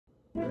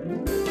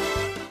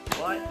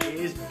What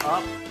is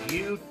up,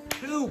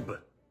 YouTube?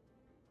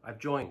 I've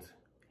joined.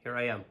 Here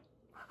I am.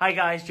 Hi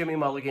guys, Jimmy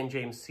Mulligan,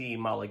 James C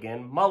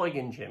Mulligan,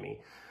 Mulligan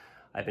Jimmy.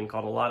 I've been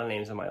called a lot of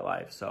names in my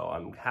life, so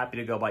I'm happy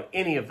to go by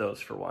any of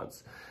those for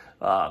once.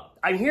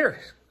 I'm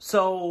here.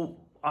 So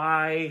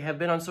I have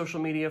been on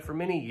social media for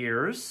many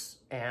years,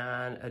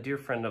 and a dear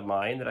friend of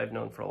mine that I've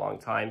known for a long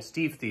time,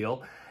 Steve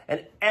Thiel,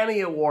 an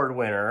Emmy Award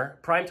winner,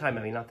 primetime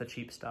Emmy, not the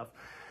cheap stuff,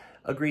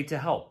 agreed to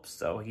help.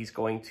 So he's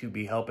going to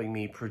be helping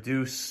me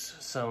produce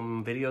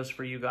some videos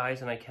for you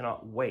guys, and I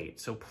cannot wait.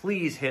 So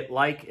please hit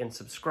like and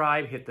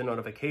subscribe, hit the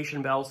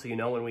notification bell so you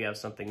know when we have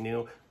something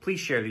new. Please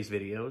share these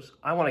videos.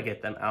 I want to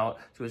get them out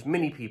to as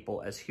many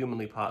people as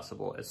humanly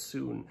possible as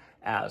soon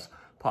as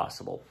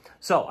possible.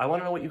 So I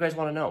want to know what you guys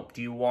want to know.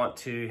 Do you want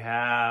to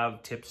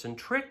have tips and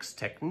tricks,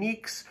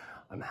 techniques?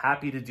 I'm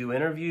happy to do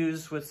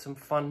interviews with some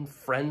fun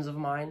friends of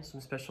mine,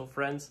 some special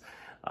friends.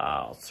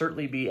 I'll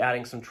certainly be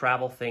adding some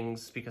travel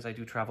things because I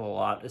do travel a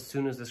lot. As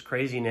soon as this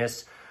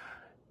craziness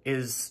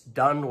is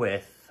done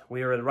with,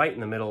 we are right in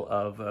the middle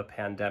of a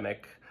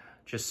pandemic,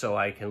 just so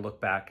I can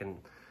look back and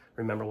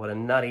remember what a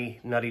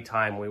nutty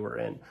time we were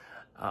in.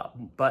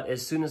 But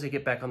as soon as I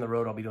get back on the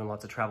road, I'll be doing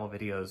lots of travel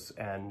videos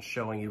and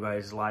showing you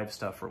guys live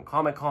stuff from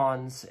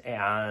Comic-Cons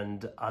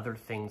and other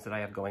things that I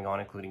have going on,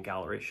 including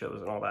gallery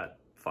shows and all that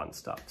fun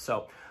stuff.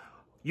 So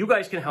you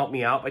guys can help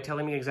me out by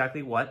telling me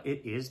exactly what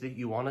it is that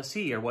you want to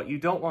see or what you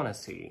don't want to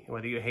see.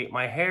 Whether you hate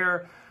my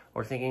hair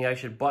or thinking I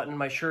should button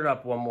my shirt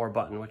up one more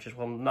button, which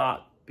will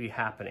not be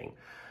happening.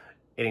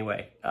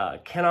 Anyway,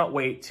 cannot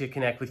wait to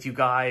connect with you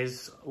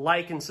guys.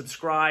 Like and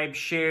subscribe,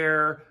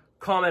 share,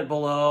 comment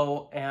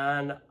below,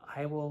 and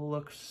I will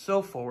look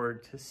so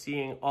forward to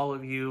seeing all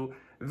of you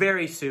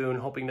very soon,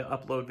 hoping to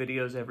upload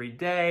videos every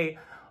day,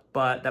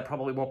 but that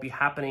probably won't be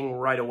happening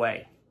right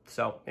away.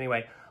 So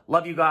anyway,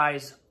 love you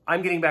guys.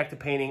 I'm getting back to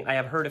painting. I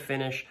have her to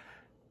finish,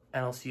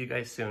 and I'll see you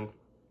guys soon.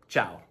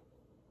 Ciao.